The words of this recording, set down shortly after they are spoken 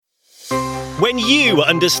When you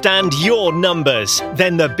understand your numbers,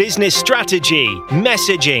 then the business strategy,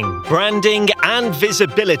 messaging, branding, and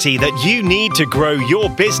visibility that you need to grow your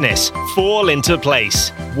business fall into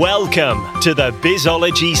place. Welcome to the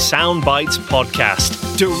Bizology Soundbites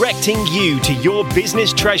podcast, directing you to your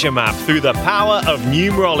business treasure map through the power of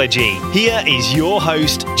numerology. Here is your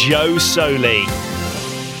host, Joe Soli.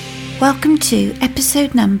 Welcome to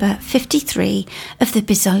episode number 53 of the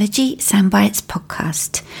Bizology Soundbites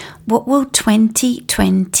podcast. What will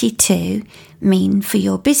 2022 mean for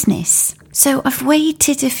your business? So I've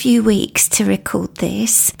waited a few weeks to record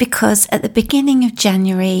this because at the beginning of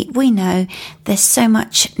January, we know there's so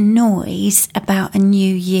much noise about a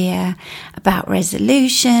new year, about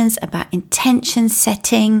resolutions, about intention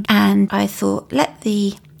setting, and I thought let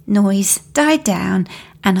the noise die down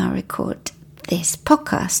and I'll record this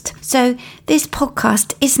podcast. So this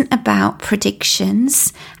podcast isn't about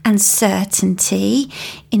predictions and certainty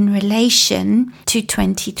in relation to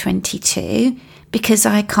 2022 because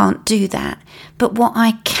I can't do that. But what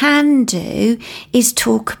I can do is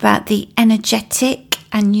talk about the energetic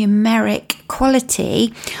and numeric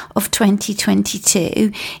quality of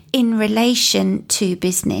 2022 in relation to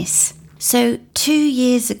business. So 2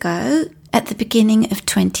 years ago, at the beginning of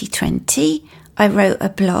 2020, I wrote a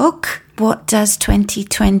blog, What Does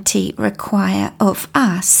 2020 Require of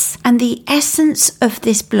Us? And the essence of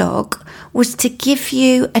this blog was to give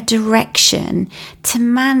you a direction to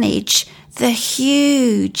manage the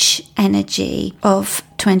huge energy of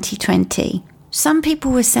 2020. Some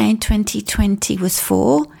people were saying 2020 was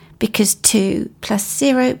 4 because 2 plus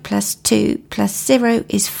 0 plus 2 plus 0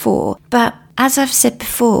 is 4. But as I've said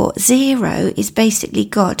before, 0 is basically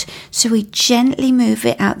God. So we gently move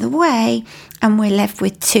it out the way and we're left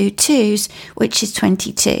with 2 2s, which is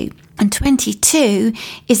 22. And 22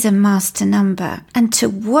 is a master number. And to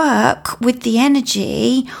work with the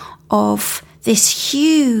energy of this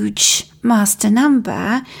huge master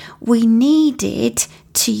number, we needed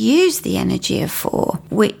to use the energy of 4,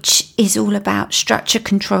 which is all about structure,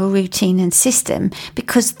 control, routine and system,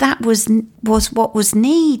 because that was what was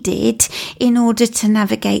needed in order to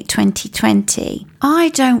navigate 2020. I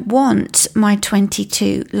don't want my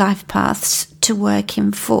 22 life paths to work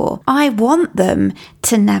in 4. I want them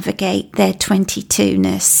to navigate their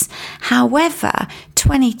 22-ness. However,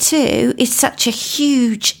 22 is such a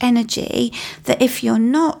huge energy that if you're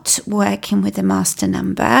not working with a master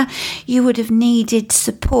number, you would have needed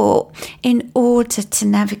support in order to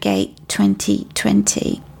navigate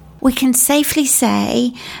 2020. We can safely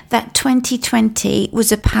say that 2020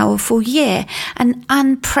 was a powerful year, an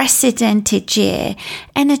unprecedented year.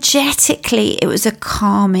 Energetically, it was a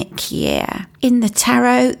karmic year. In the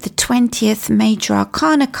tarot, the 20th major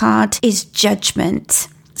arcana card is judgment.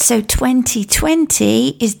 So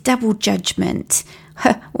 2020 is double judgment.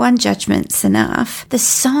 One judgment's enough. The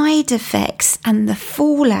side effects and the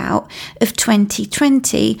fallout of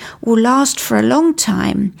 2020 will last for a long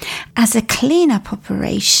time as a cleanup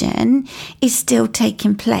operation is still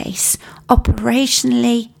taking place,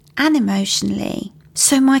 operationally and emotionally.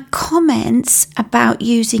 So my comments about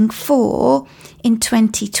using 4 in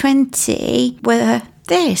 2020 were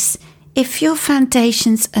this. If your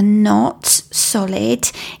foundations are not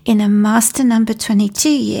solid in a master number 22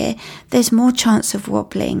 year, there's more chance of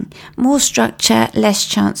wobbling. More structure, less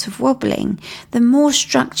chance of wobbling. The more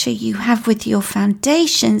structure you have with your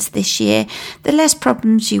foundations this year, the less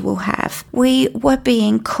problems you will have. We were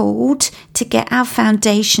being called to get our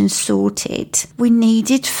foundations sorted. We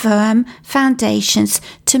needed firm foundations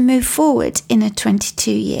to move forward in a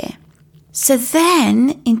 22 year. So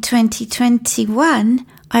then in 2021,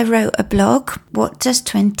 I wrote a blog, What Does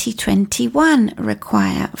 2021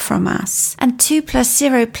 Require from Us? And 2 plus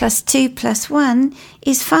 0 plus 2 plus 1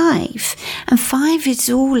 is 5. And 5 is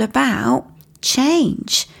all about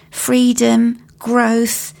change, freedom,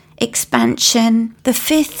 growth, expansion. The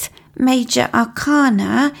 5th major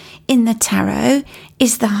arcana in the tarot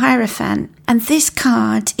is the Hierophant. And this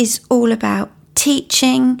card is all about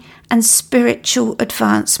teaching and spiritual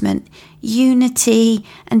advancement, unity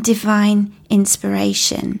and divine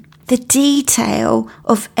inspiration, the detail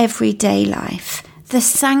of everyday life, the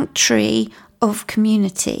sanctuary of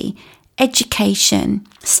community, education,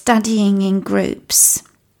 studying in groups.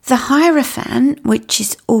 The Hierophant, which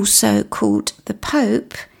is also called the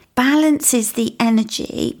Pope, balances the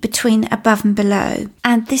energy between above and below,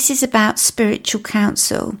 and this is about spiritual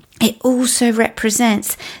counsel. It also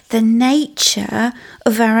represents the nature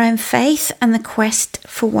of our own faith and the quest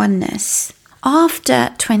for oneness.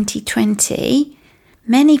 After 2020,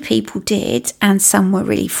 many people did, and some were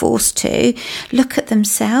really forced to, look at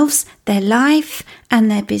themselves, their life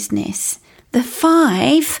and their business. The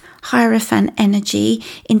 5 Hierophant energy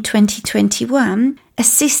in 2021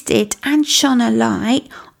 assisted and shone a light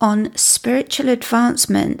on spiritual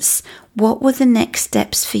advancements. What were the next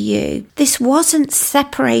steps for you? This wasn't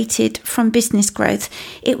separated from business growth.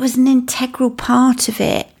 It was an integral part of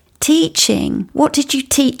it. Teaching. What did you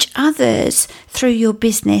teach others through your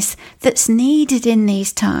business that's needed in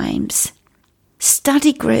these times?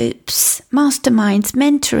 Study groups, masterminds,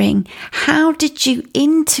 mentoring. How did you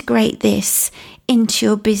integrate this into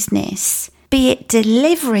your business? Be it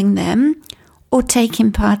delivering them or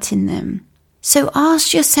taking part in them. So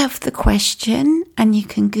ask yourself the question, and you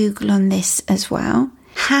can Google on this as well.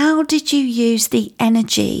 How did you use the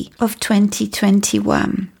energy of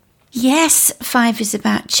 2021? Yes, 5 is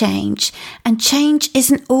about change, and change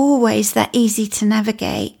isn't always that easy to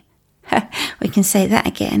navigate. We can say that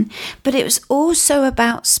again. But it was also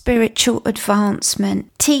about spiritual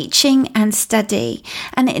advancement, teaching and study.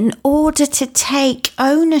 And in order to take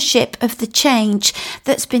ownership of the change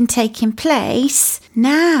that's been taking place,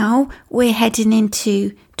 now we're heading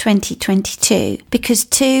into 2022, because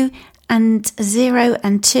 2 and 0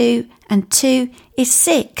 and 2 and 2 is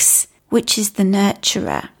 6, which is the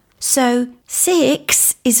nurturer. So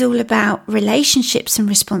 6 is all about relationships and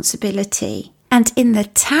responsibility. And in the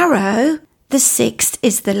tarot, the 6th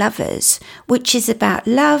is the Lovers, which is about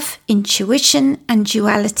love, intuition and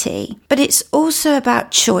duality. But it's also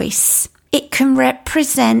about choice. It can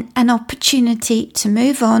represent an opportunity to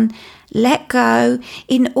move on, let go,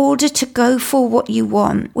 in order to go for what you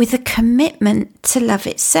want, with a commitment to love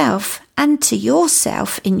itself and to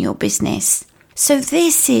yourself in your business. So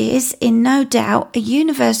this is, in no doubt, a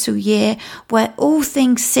universal year where all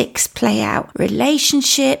things 6 play out: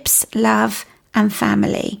 relationships, love, and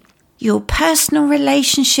family. Your personal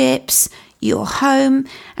relationships, your home,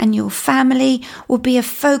 and your family will be a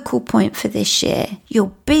focal point for this year.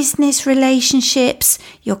 Your business relationships,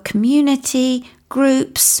 your community,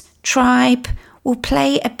 groups, tribe will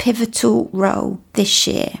play a pivotal role this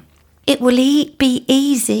year. It will be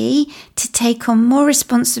easy to take on more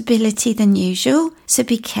responsibility than usual, so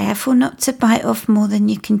be careful not to bite off more than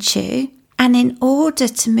you can chew. And in order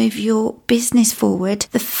to move your business forward,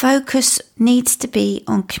 the focus needs to be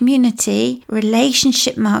on community,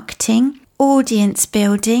 relationship marketing, audience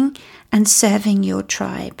building, and serving your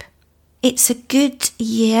tribe. It's a good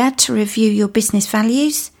year to review your business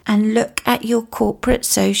values and look at your corporate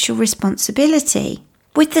social responsibility.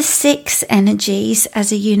 With the 6 energies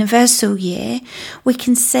as a universal year, we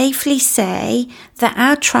can safely say that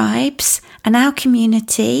our tribes and our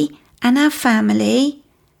community and our family,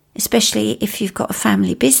 especially if you've got a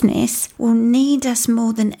family business, will need us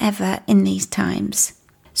more than ever in these times.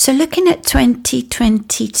 So looking at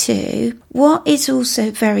 2022, what is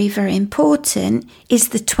also very, very important is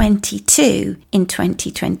the 22 in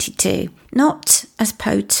 2022. Not as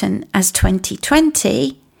potent as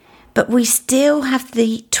 2020, but we still have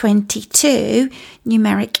the 22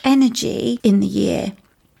 numeric energy in the year.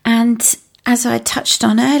 And as I touched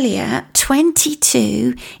on earlier,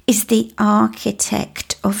 22 is the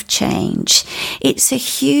architect of change. It's a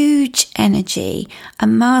huge energy, a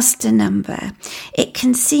master number. It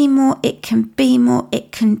can see more, it can be more,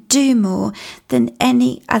 it can do more than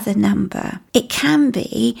any other number. It can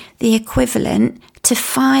be the equivalent to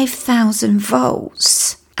 5,000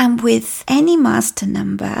 volts. And with any master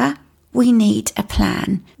number, we need a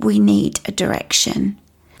plan, we need a direction.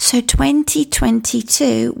 So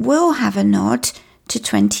 2022 will have a nod to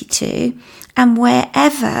 22, and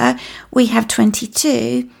wherever we have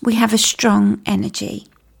 22, we have a strong energy.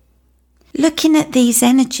 Looking at these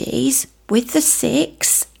energies, with the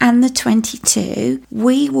 6 and the 22,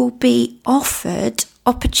 we will be offered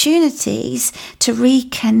opportunities to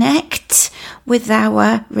reconnect with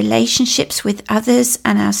our relationships with others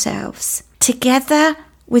and ourselves. Together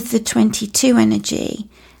with the 22 energy,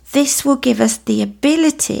 this will give us the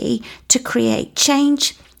ability to create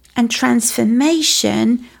change and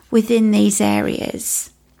transformation within these areas.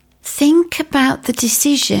 Think about the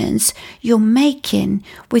decisions you're making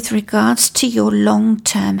with regards to your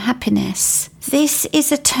long-term happiness. This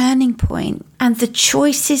is a turning point, and the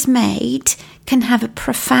choices made can have a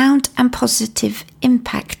profound and positive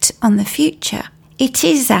impact on the future. It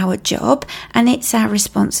is our job and it's our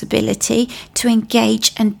responsibility to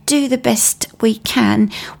engage and do the best we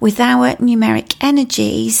can with our numeric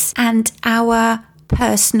energies and our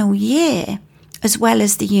personal year, as well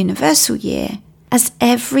as the universal year. As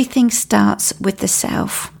everything starts with the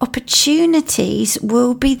self, opportunities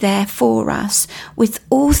will be there for us with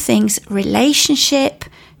all things relationship,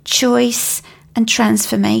 choice, and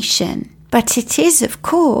transformation. But it is, of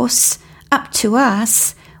course, up to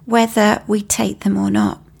us whether we take them or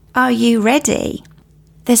not. Are you ready?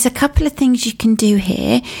 There's a couple of things you can do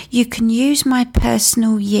here. You can use my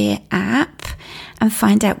personal year app and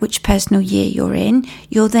find out which personal year you're in.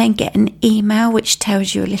 You'll then get an email which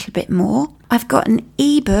tells you a little bit more. I've got an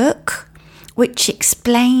ebook which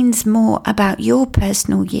explains more about your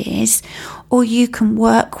personal years, or you can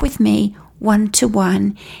work with me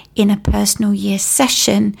one-to-one in a personal year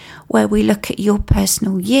session where we look at your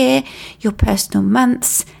personal year, your personal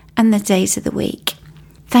months, and the days of the week.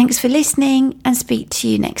 Thanks for listening, and speak to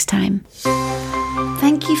you next time.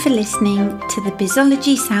 Thank you for listening to the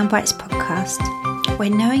Bizology Soundbites podcast, where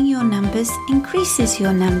knowing your numbers increases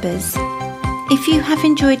your numbers. If you have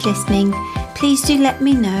enjoyed listening, please do let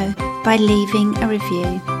me know by leaving a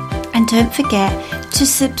review. And don't forget to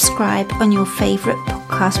subscribe on your favourite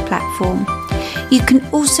podcast platform. You can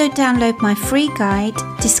also download my free guide,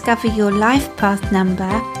 Discover Your Life Path Number,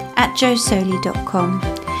 at josoley.com.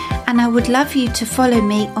 And I would love you to follow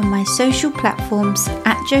me on my social platforms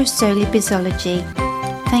at Jo Soley Bizology.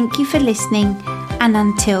 Thank you for listening, and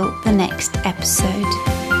until the next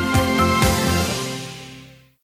episode.